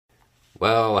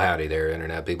Well, howdy there,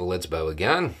 Internet people. It's Bo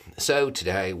again. So,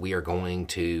 today we are going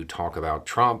to talk about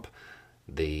Trump,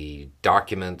 the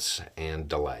documents, and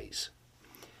delays.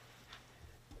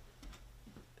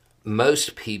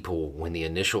 Most people, when the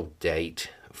initial date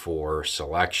for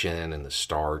selection and the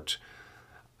start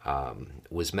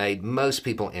was made, most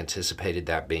people anticipated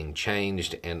that being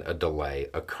changed and a delay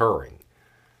occurring.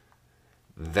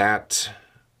 That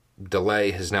delay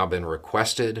has now been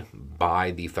requested by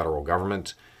the federal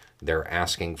government. They're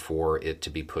asking for it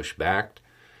to be pushed back.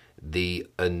 The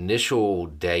initial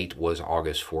date was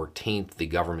August 14th. The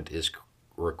government is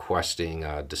requesting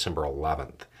December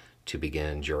 11th to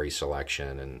begin jury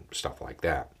selection and stuff like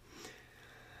that.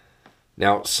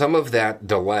 Now, some of that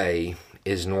delay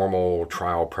is normal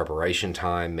trial preparation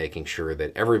time, making sure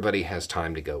that everybody has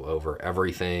time to go over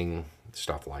everything,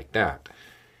 stuff like that.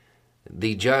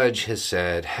 The judge has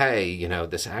said, hey,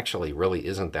 this actually really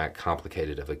isn't that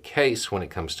complicated of a case when it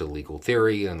comes to legal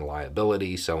theory and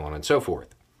liability, so on and so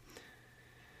forth.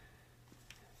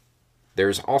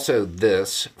 There's also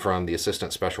this from the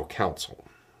Assistant Special Counsel.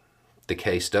 The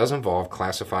case does involve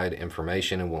classified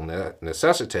information and will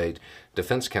necessitate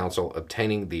defense counsel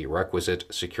obtaining the requisite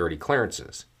security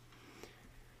clearances.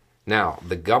 Now,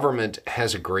 the government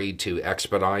has agreed to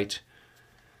expedite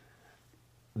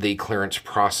the clearance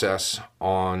process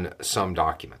on some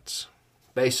documents.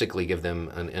 Basically give them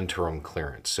an interim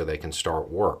clearance so they can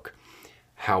start work.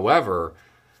 However,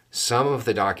 some of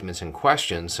the documents in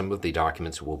question, some of the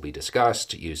documents will be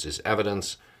discussed, used as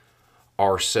evidence,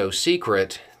 are so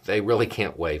secret they really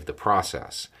can't waive the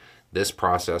process. This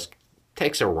process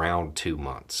takes around 2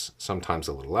 months, sometimes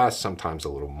a little less, sometimes a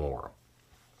little more.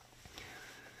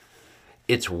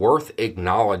 It's worth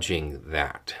acknowledging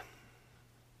that.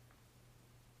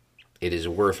 It is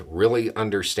worth really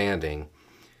understanding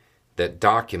that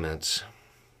documents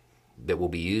that will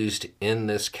be used in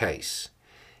this case,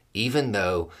 even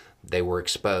though they were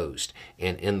exposed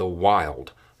and in the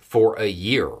wild for a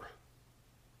year,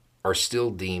 are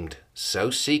still deemed so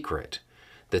secret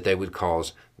that they would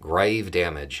cause grave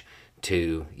damage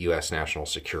to U.S. national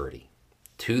security,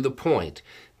 to the point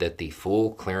that the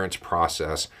full clearance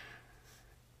process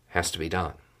has to be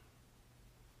done.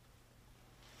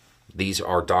 These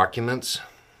are documents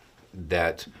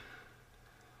that,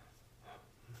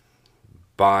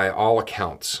 by all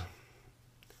accounts,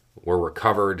 were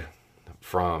recovered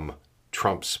from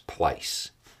Trump's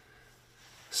place.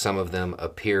 Some of them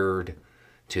appeared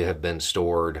to have been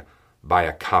stored by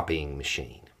a copying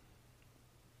machine.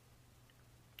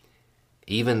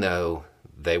 Even though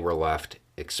they were left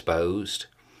exposed,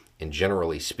 and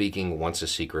generally speaking, once a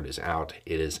secret is out,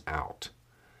 it is out.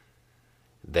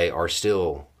 They are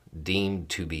still deemed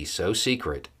to be so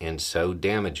secret and so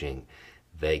damaging,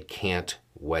 they can't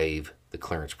waive the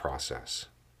clearance process.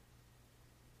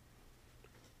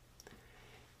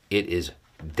 It is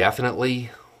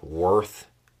definitely worth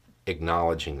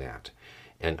acknowledging that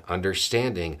and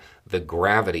understanding the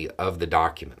gravity of the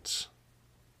documents.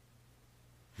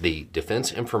 The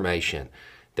defense information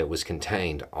that was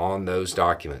contained on those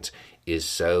documents is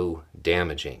so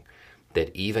damaging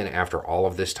that even after all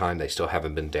of this time, they still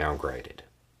haven't been downgraded.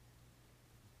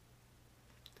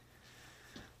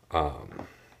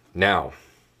 Now,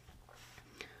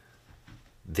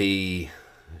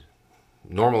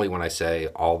 normally when I say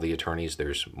all the attorneys,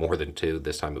 there's more than two.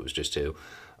 This time it was just two.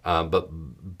 But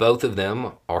both of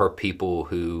them are people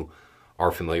who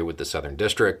are familiar with the Southern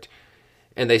District.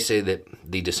 And they say that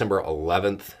the December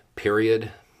 11th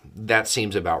period, that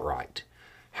seems about right.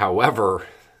 However,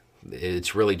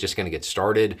 it's really just going to get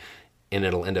started and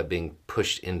it'll end up being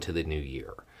pushed into the new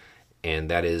year. And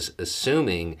that is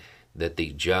assuming that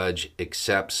the judge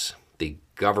accepts the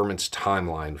government's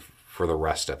timeline for the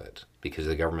rest of it, because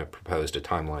the government proposed a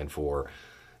timeline for,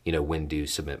 when to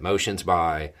submit motions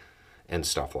by and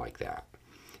stuff like that.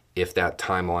 If that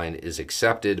timeline is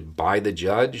accepted by the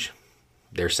judge,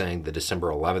 they're saying the December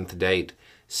 11th date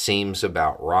seems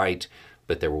about right,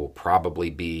 but there will probably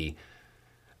be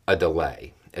a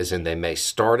delay, as in they may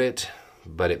start it,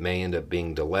 but it may end up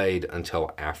being delayed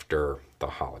until after the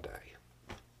holiday.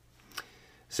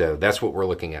 So that's what we're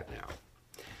looking at now.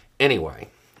 Anyway,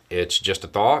 it's just a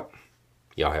thought.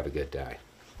 Y'all have a good day.